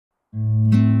What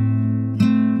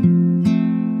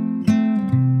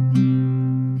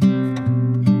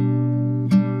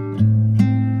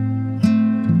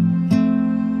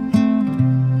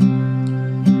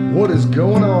is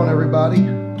going on, everybody?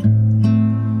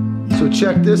 So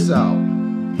check this out.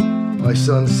 My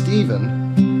son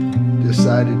Steven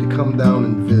decided to come down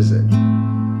and visit.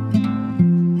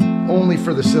 Only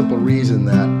for the simple reason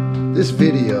that this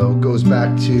video goes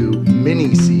back to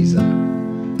mini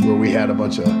season, where we had a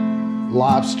bunch of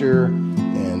lobster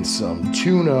and some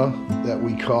tuna that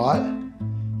we caught.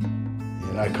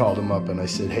 And I called him up and I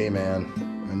said, hey man,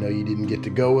 I know you didn't get to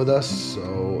go with us,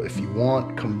 so if you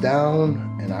want, come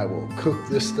down and I will cook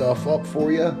this stuff up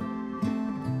for you.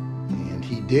 And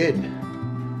he did.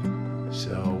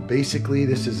 So basically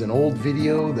this is an old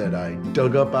video that I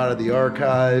dug up out of the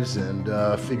archives and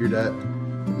figured that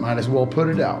might as well put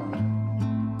it out.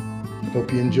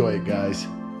 Hope you enjoy it, guys.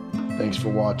 Thanks for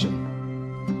watching.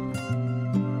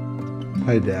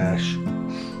 Hi Dash.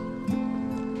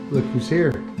 Look who's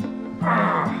here.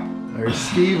 There's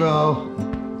Steve-O.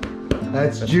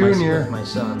 That's Junior. My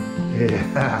son.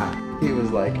 Yeah. He was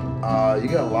like, you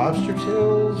got lobster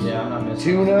tails? Yeah, I'm not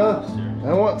missing tuna? lobster.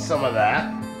 I want some of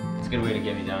that. It's a good way to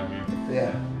get me down here.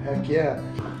 Yeah, heck yeah.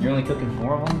 You're only cooking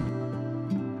 4 of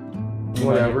them?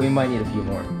 Whatever. We might need a few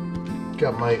more.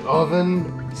 Got my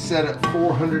oven set at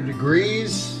 400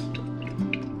 degrees. A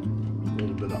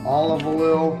little bit of olive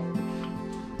oil.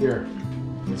 Here,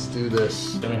 let's do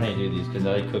this. Tell me how you do these, because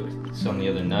I cooked some the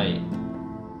other night.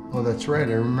 Oh, that's right,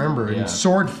 I remember. Yeah. And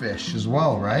swordfish as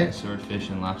well, right? Swordfish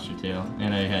and lobster tail.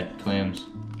 And I had clams.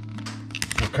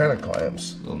 What kind of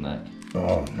clams? Little neck.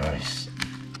 Oh, nice.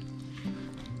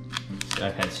 So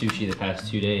I've had sushi the past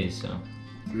 2 days, so.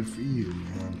 Good for you,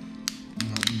 man.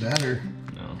 Nothing better.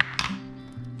 No.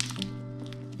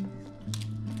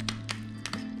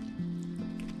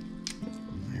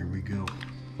 There we go.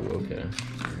 Okay.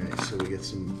 Alright, so we get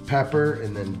some pepper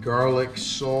and then garlic,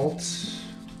 salt,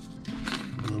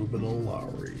 a little bit of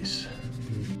Lowry's.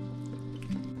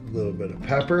 A little bit of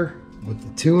pepper with the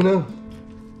tuna.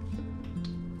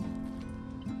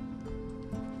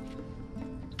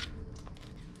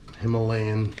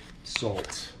 Himalayan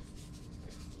salt.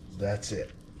 That's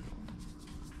it.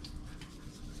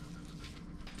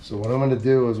 So what I'm going to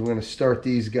do is we're going to start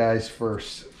these guys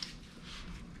first.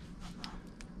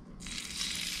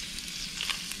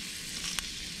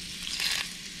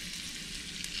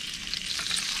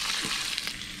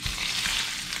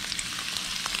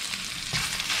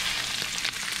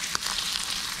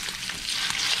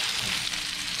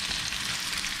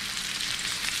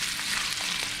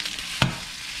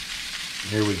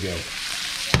 Here we go.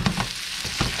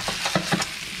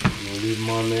 We'll leave them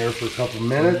on there for a couple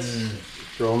minutes.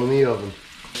 Throw them in the oven.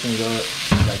 I'm gonna go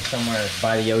like somewhere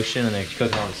by the ocean and they're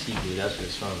cooking all the seafood. That's what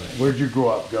it smells like. Where'd you grow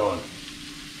up going?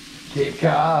 Cape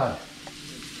Cod.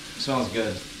 Smells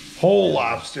good. Whole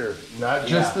lobster, not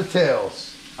just the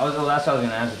tails. That's what I was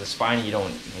gonna ask. With the spiny, you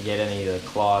don't get any of the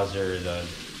claws or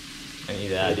any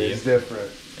of that. It is different.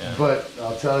 Yeah. But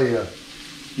I'll tell you,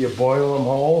 you boil them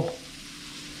whole,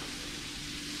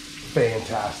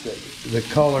 fantastic. The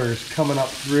color is coming up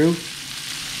through.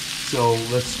 So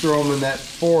let's throw them in that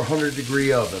 400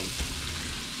 degree oven.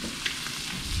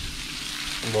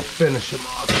 And we'll finish them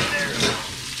off in there.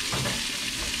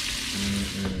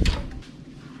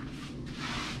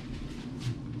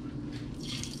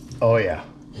 Oh yeah,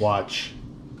 watch.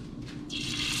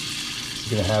 It's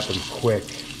gonna happen quick.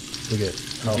 Look at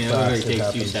how fast it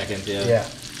happens. 2 seconds, yeah. Yeah.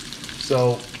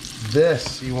 So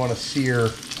this you want to sear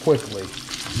quickly.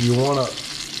 You want to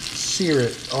sear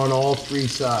it on all 3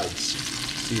 sides.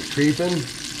 See it creeping?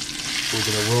 We're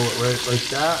gonna roll it right like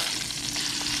that.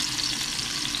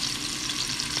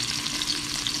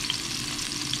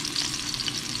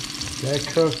 Let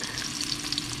that cook.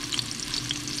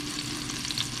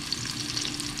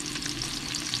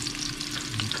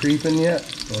 Creeping yet?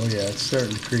 Oh yeah, it's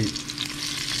starting to creep.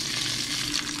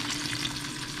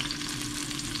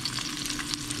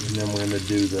 And then we're gonna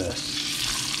do this.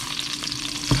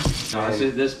 Honestly,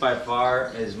 this by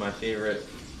far is my favorite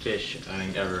fish I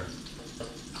think ever.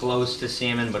 Close to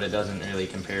salmon, but it doesn't really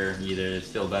compare either. It's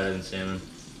still better than salmon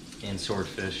and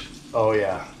swordfish. Oh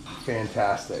yeah,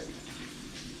 fantastic.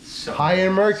 So high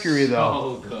in mercury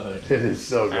though. So good. It is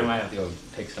so good. I might have to go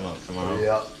pick some up tomorrow.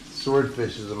 Yeah,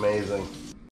 swordfish is amazing.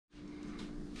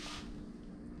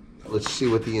 Let's see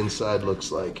what the inside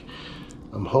looks like.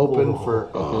 I'm hoping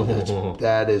for,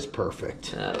 that is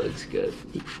perfect. That looks good.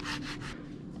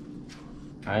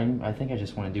 I think I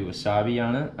just want to do wasabi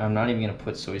on it. I'm not even going to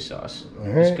put soy sauce.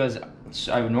 Right. Just because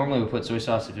I would normally put soy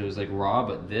sauce if it was like raw,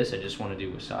 but this I just want to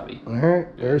do wasabi. All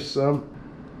right, there's some.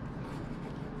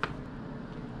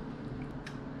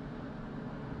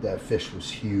 That fish was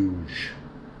huge.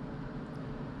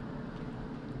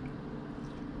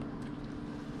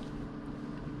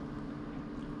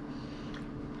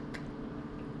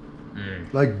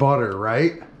 Like butter,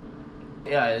 right?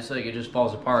 Yeah, it's like it just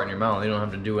falls apart in your mouth. You don't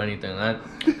have to do anything. I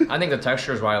think the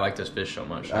texture is why I like this fish so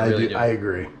much. I really do. I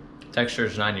agree. Texture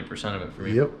is 90% of it for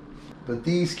me. Yep. But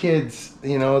these kids,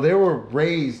 you know, they were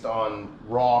raised on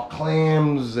raw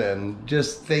clams and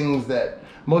just things that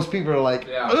most people are like,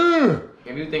 yeah. Ugh!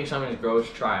 If you think something's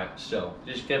gross, try it still.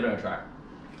 Just give it a try.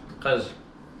 Because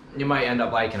you might end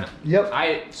up liking it. Yep.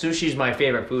 Sushi's my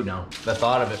favorite food now. The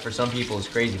thought of it for some people is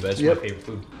crazy, but it's my favorite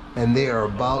food. And they are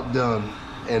about done.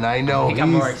 And I know I think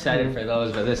I'm more excited for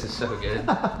those, but this is so good.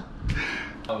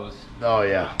 Those. Oh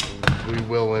yeah, we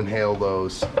will inhale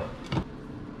those.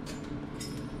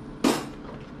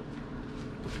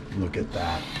 Look at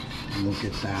that. Look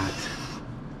at that.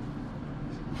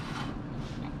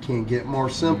 Can't get more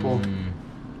simple.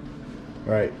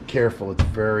 All right, careful, it's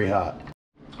very hot.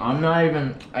 I'm not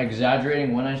even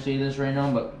exaggerating when I say this right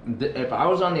now, but if I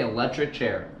was on the electric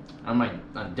chair, I'm like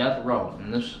on death row,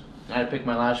 and I had to pick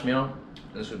my last meal,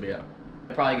 this would be it.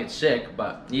 I'd probably get sick,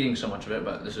 but eating so much of it,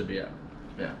 but this would be it.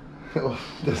 Yeah. Well,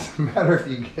 doesn't matter if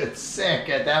you get sick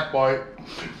at that point.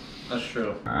 That's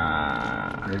true. Look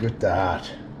at that.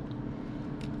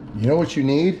 You know what you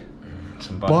need?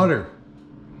 Some butter.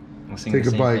 Take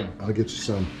a bite. Thing. I'll get you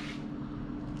some.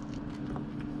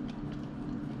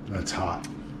 That's hot.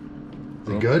 Is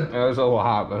it good? It was a little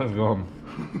hot, but it's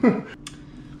good.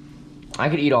 I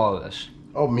could eat all of this.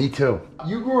 Oh, me too.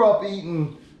 You grew up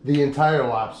eating the entire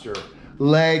lobster.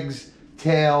 Legs,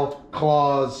 tail,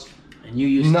 claws, and you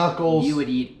used knuckles. You would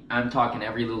eat, I'm talking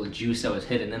every little juice that was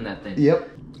hidden in that thing. Yep.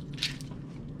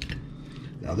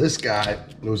 Now this guy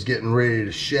was getting ready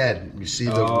to shed. You see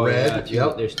the red? Yeah,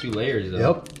 yep. There's 2 layers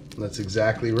though. Yep, that's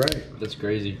exactly right. That's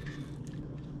crazy.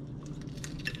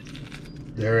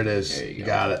 There it is. There you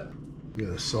got it.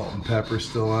 Got the salt and pepper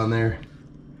still on there.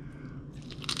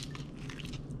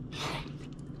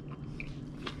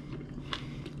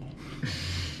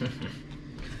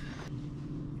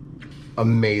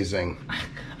 Amazing.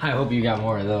 I hope you got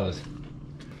more of those.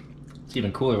 It's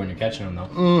even cooler when you're catching them though.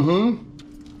 Mm-hmm.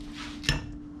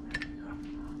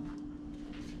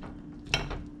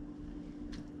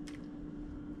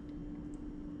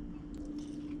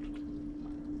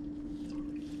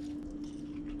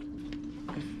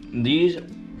 These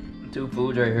 2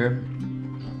 foods right here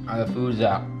are the foods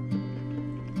that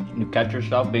you catch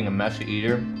yourself being a messy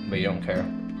eater, but you don't care.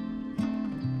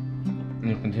 And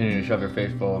you continue to shove your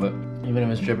face full of it. Even if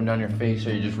it's dripping down your face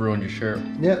or you just ruined your shirt.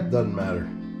 Yeah, it doesn't matter.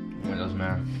 It doesn't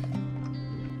matter.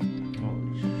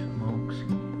 Holy smokes.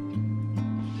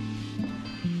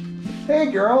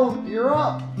 Hey girl, you're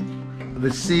up.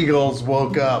 The seagulls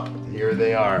woke up. Here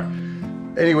they are.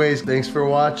 Anyways, thanks for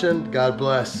watching. God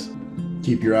bless.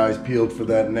 Keep your eyes peeled for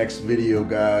that next video,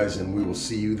 guys, and we will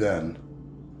see you then.